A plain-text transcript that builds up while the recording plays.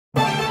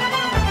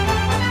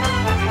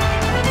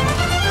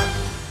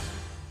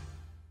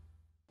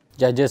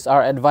Judges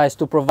are advised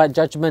to provide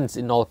judgments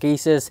in all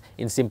cases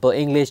in simple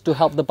English to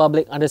help the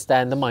public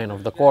understand the mind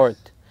of the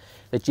court.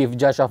 The Chief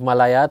Judge of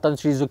Malaya, Tan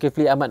Sri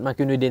Zulkefli Ahmad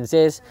Makinudin,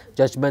 says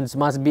judgments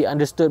must be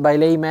understood by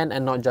laymen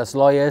and not just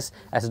lawyers,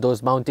 as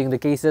those mounting the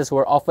cases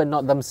were often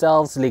not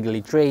themselves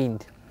legally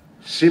trained.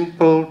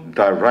 Simple,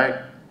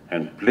 direct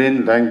and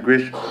plain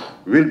language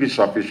will be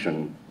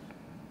sufficient,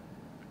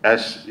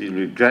 as it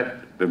will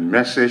get the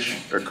message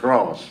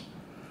across,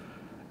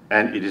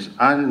 and it is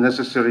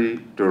unnecessary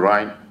to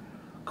write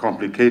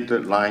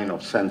complicated line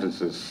of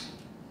sentences.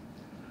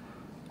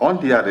 On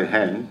the other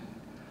hand,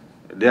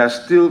 there are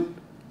still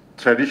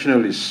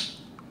traditionalists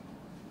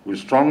who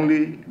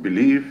strongly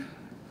believe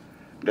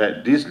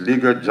that these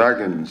legal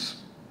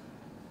jargons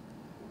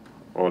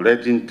or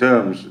Latin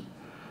terms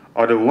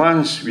are the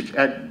ones which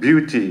add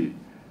beauty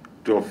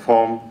to a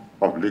form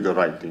of legal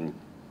writing.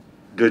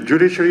 The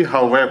judiciary,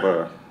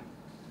 however,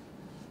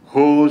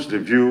 holds the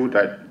view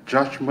that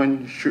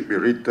judgment should be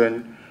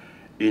written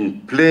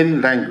in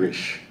plain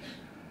language,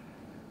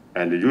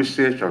 and the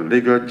usage of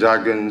legal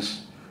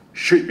jargons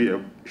should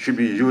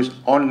be used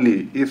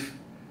only if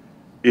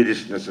it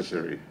is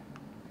necessary.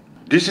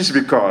 This is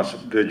because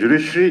the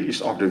judiciary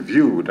is of the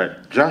view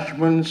that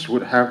judgments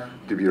would have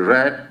to be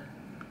read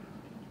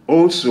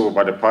also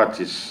by the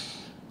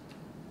parties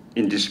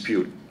in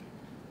dispute,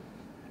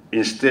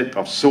 instead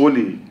of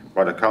solely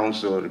by the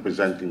counsel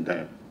representing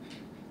them.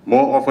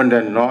 More often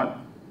than not,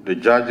 the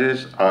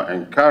judges are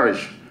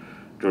encouraged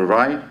to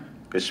write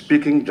a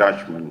speaking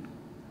judgment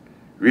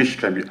which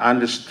can be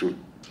understood,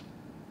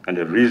 and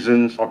the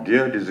reasons of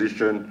their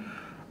decision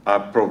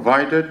are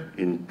provided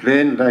in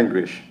plain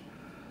language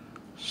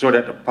so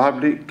that the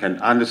public can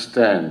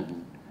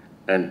understand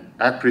and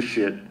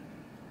appreciate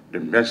the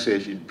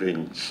message it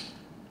brings.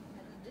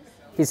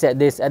 He said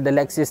this at the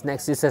Lexis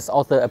Nexis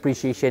Author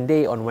Appreciation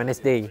Day on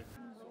Wednesday.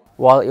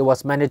 While it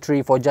was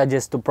mandatory for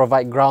judges to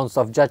provide grounds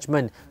of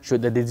judgment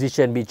should the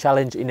decision be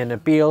challenged in an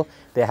appeal,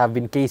 there have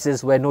been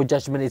cases where no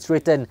judgment is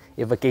written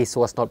if a case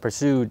was not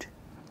pursued.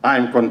 I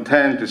am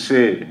content to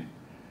say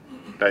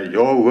that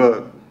your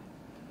work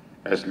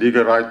as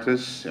legal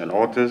writers and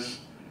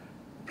authors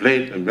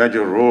played a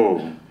major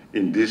role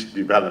in these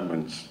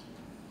developments.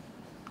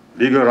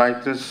 Legal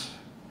writers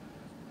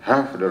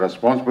have the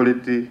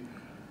responsibility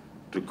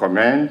to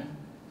comment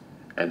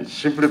and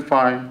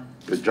simplify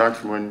the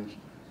judgments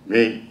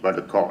made by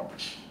the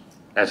courts.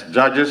 As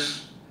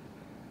judges,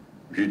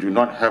 we do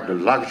not have the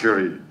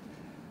luxury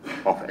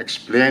of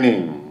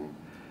explaining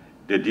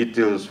the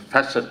detailed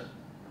facet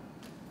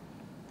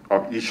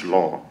of each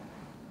law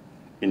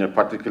in a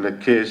particular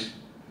case,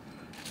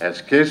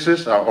 as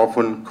cases are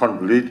often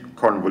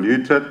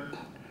convoluted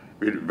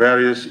with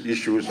various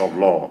issues of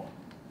law.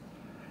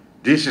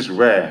 This is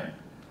where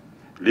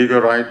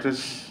legal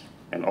writers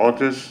and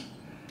authors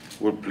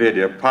would play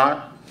their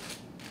part.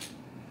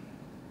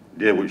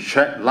 They would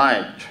shed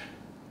light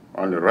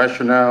on the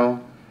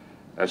rationale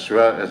as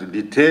well as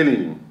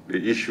detailing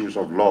the issues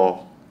of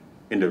law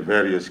in the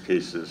various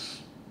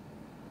cases.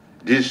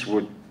 This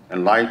would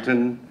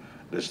enlighten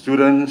the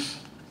students,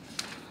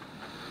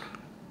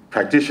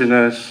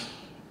 practitioners,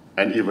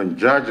 and even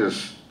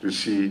judges to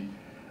see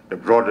the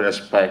broader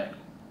aspect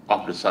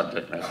of the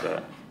subject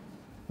matter.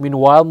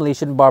 Meanwhile,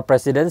 Malaysian Bar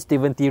President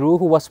Stephen Thiru,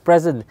 who was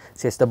present,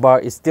 says the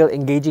bar is still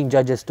engaging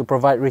judges to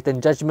provide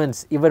written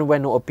judgments even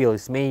when no appeal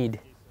is made.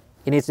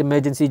 In its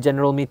emergency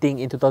general meeting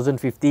in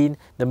 2015,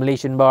 the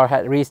Malaysian Bar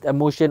had raised a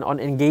motion on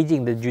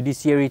engaging the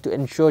judiciary to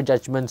ensure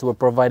judgments were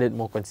provided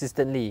more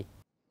consistently.